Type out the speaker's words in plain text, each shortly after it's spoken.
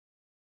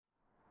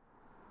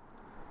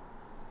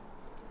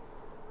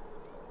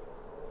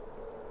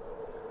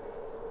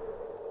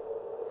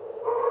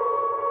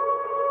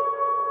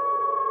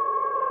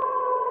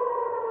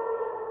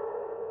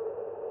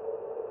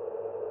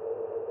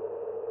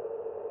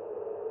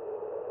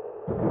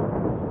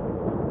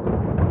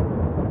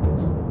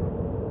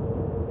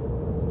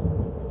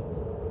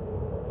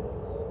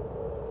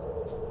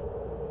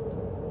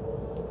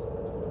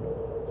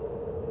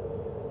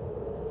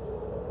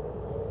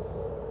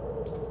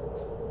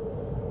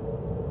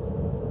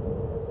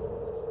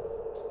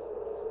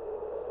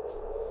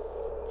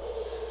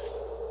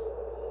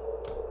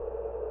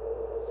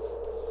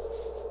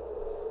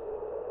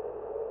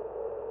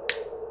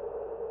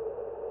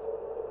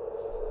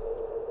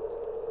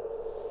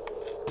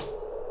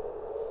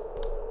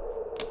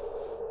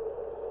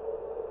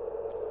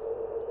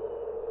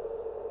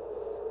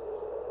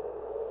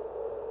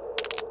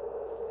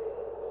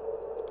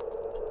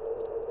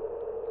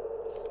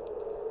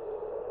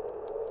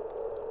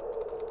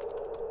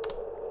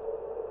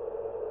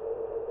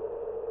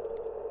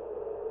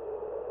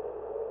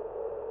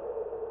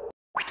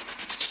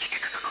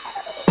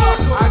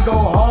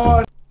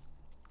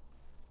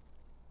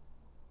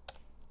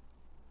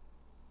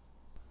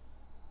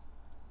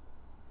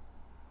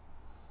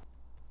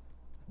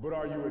But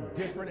are you a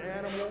different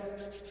animal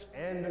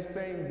and the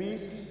same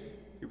beast?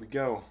 Here we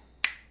go.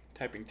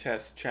 Typing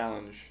test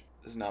challenge.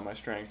 This is not my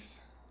strength,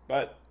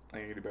 but I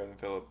think I can do better than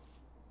Philip.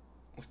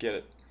 Let's get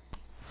it.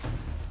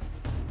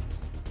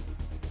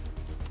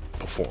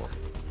 Perform.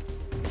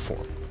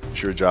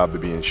 It's your job to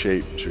be in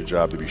shape. It's your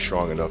job to be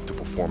strong enough to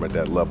perform at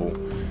that level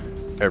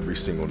every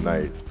single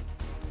night.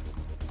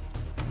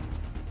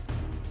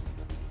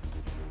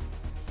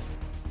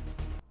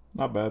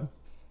 Not bad.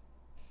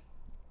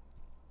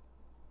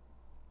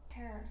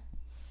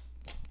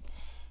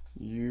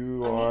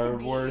 You are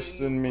worse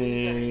than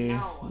me.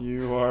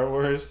 You are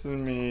worse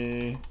than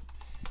me.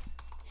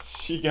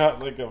 She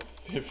got like a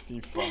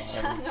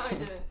 55. No, I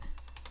didn't.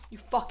 You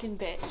fucking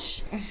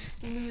bitch.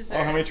 Loser.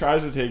 Oh, how many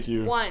tries did it take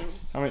you? 1.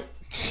 How many?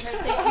 It's gonna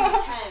take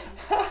you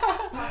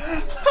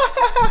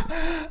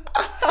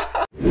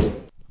 10.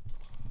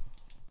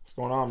 What's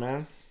going on,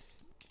 man?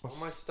 All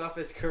my stuff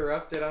is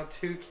corrupted on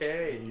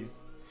 2K.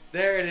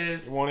 There it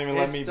is. You won't even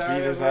let me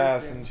beat his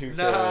ass in 2K.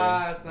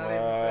 Nah, it's not even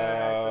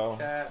fair. It's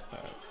cat.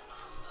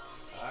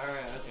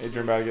 Alright, that's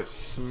Adrian about to get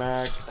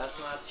smacked.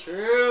 That's not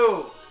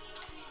true.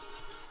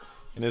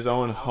 In his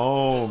own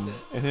home.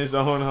 In his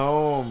own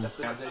home.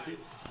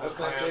 That's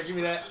clamp. Give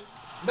me that.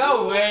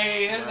 No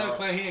way. There's no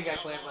clamp. He ain't got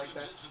clamp like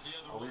that.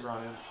 Oh, we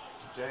running.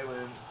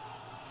 Jalen.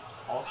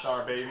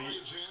 All-star,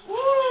 baby.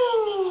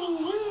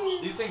 Woo!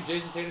 Do you think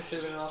Jason Tatum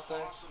should have been an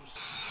all-star?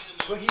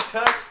 But he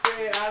touched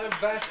it out of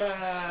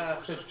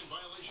bounds.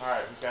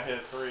 Alright, we got hit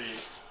at 3.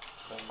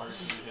 So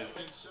Marcus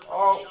his.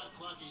 Oh,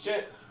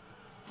 shit.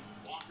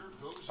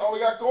 Oh, we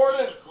got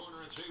Gordon.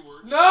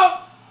 No!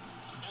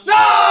 No!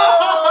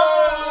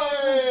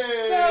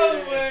 Hey!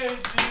 No way,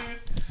 dude.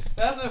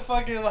 That's a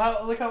fucking.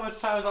 Look how much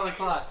time is on the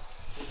clock.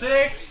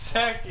 6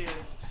 seconds.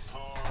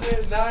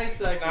 9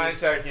 seconds. 9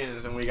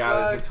 seconds, and we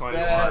got it to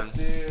 21. That,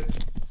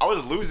 dude. I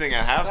was losing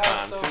at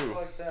halftime, That's so too.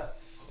 fucked up.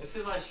 It's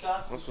because my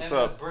shots What's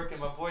up? up? Brick and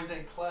my boys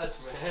ain't clutch,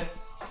 man.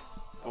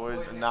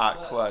 Boys are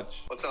not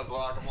clutch. What's up,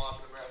 vlog? I'm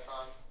walking the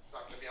marathon. It's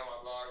not gonna be on my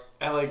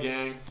vlog. LA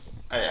gang.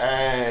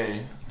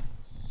 Hey.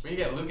 We can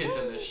get Lucas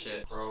in this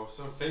shit, bro.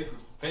 Some fake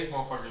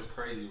motherfuckers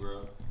crazy,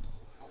 bro.